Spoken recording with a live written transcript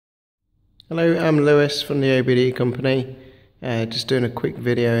Hello, I'm Lewis from the OBD company. Just doing a quick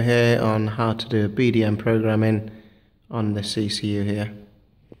video here on how to do a BDM programming on this ECU here.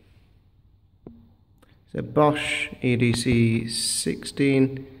 It's a Bosch EDC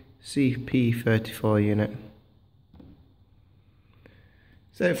 16 CP34 unit.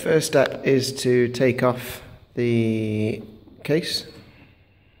 So first step is to take off the case.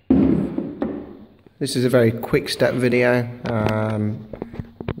 This is a very quick step video.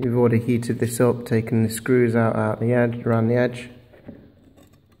 We've already heated this up, taken the screws out the edge, around the edge,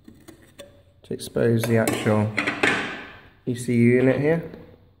 to expose the actual ECU unit here.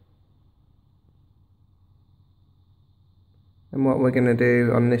 And what we're going to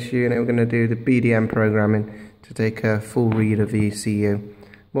do on this unit, we're going to do the BDM programming to take a full read of the ECU.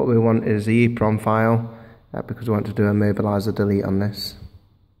 What we want is the EPROM file, because we want to do a mobilizer delete on this.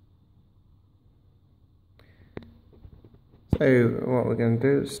 So what we're going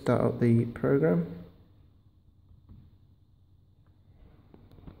to do is start up the program.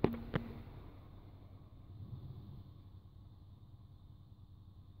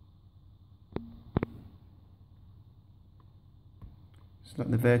 Select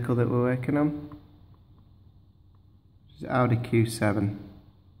the vehicle that we're working on, which is Audi Q7,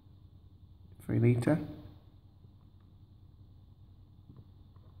 3 litre.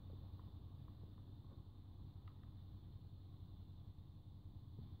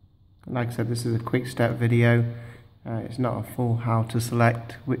 Like I said, this is a quick step video. It's not a full how to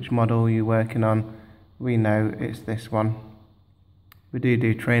select which model you're working on. We know it's this one. We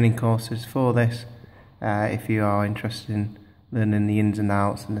do training courses for this if you are interested in learning the ins and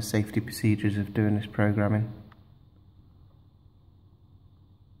outs and the safety procedures of doing this programming.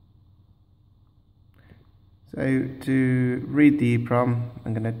 So to read the EPROM,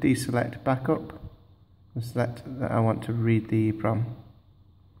 I'm going to deselect backup and select that I want to read the EPROM.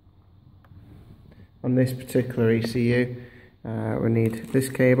 On this particular ECU, we need this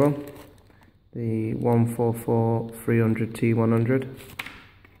cable, the 144-300T100,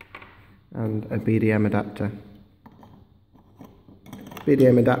 and a BDM adapter.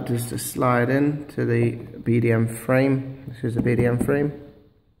 BDM adapters to slide in to the BDM frame. This is the BDM frame.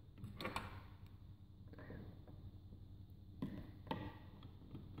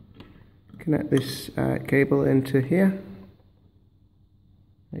 Connect this cable into here.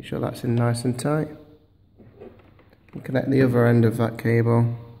 Make sure that's in nice and tight. And connect the other end of that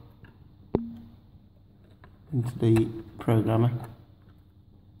cable into the programmer.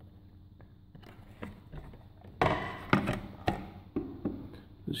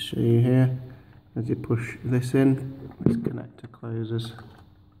 Just show you here, as you push this in, this connector closes.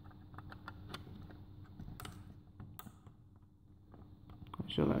 Make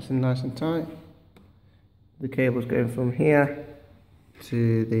sure that's in nice and tight. The cable's going from here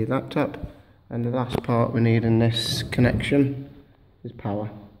to the laptop, and the last part we need in this connection is power.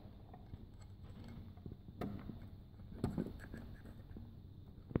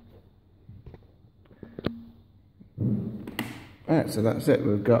 Alright, so that's it.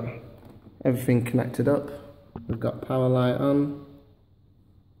 We've got everything connected up. We've got power light on.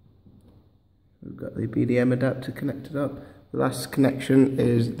 We've got the BDM adapter connected up. The last connection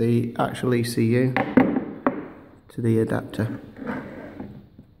is the actual ECU to the adapter.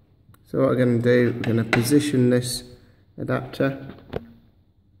 So what we're going to do, we're going to position this adapter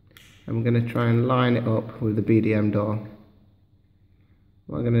and we're going to try and line it up with the BDM door.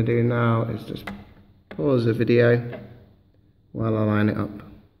 What I'm going to do now is just pause the video while I line it up.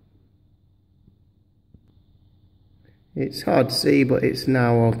 It's hard to see, but it's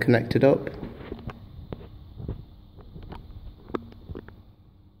now all connected up.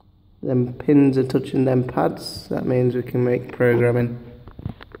 Them pins are touching them pads, that means we can make programming.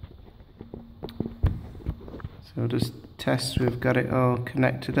 So just test we've got it all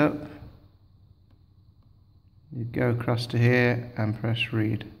connected up. You go across to here and press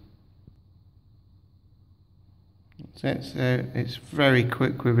read. That's it. So it's very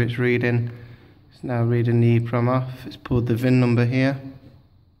quick with its reading. It's now reading the EPROM off. It's pulled the VIN number here.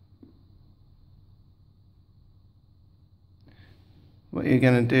 What you're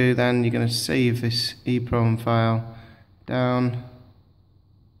going to do then, you're going to save this EPROM file down.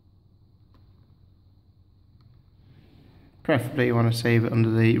 Preferably you want to save it under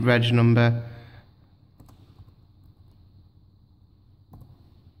the reg number.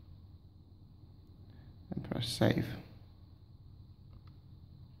 And press save.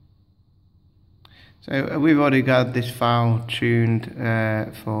 So we've already got this file tuned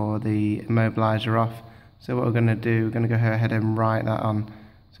for the immobilizer off. So what we're going to do, we're going to go ahead and write that on.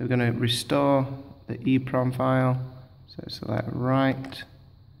 So we're going to restore the EPROM file. So select write,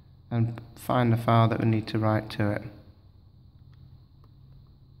 and find the file that we need to write to it.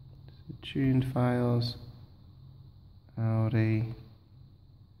 So tuned files, Audi,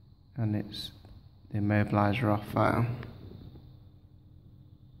 and it's the immobilizer off file.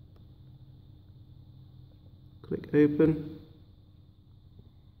 Click open.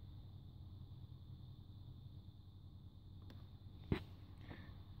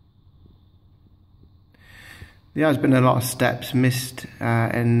 There has been a lot of steps missed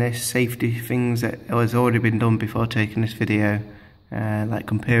in this, safety things that has already been done before taking this video, like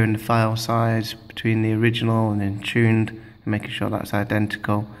comparing the file size between the original and then tuned and making sure that's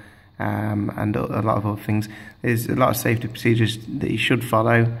identical, and a lot of other things. There's a lot of safety procedures that you should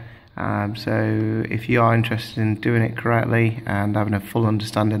follow, so if you are interested in doing it correctly and having a full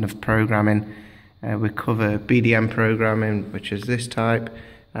understanding of programming, we cover BDM programming, which is this type,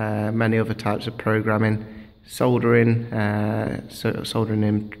 many other types of programming, soldering, soldering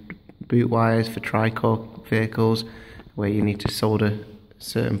in boot wires for tri-core vehicles where you need to solder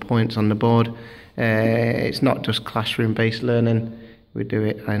certain points on the board. It's not just classroom based learning, we do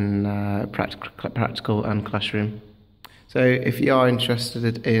it in practical and classroom. So if you are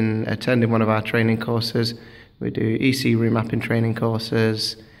interested in attending one of our training courses, we do ECU Remapping training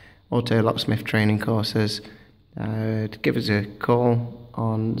courses, auto locksmith training courses. Give us a call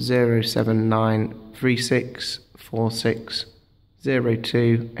on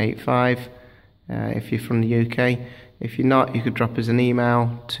 07936460285 if you're from the UK. If you're not, you could drop us an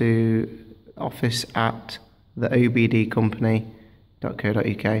email to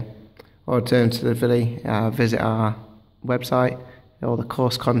office@theobdcompany.co.uk, or alternatively visit our website. All the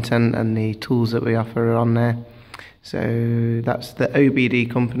course content and the tools that we offer are on there. So that's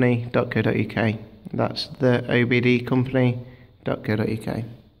theobdcompany.co.uk. That's theobdcompany.co.uk.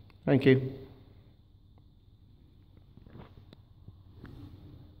 Thank you.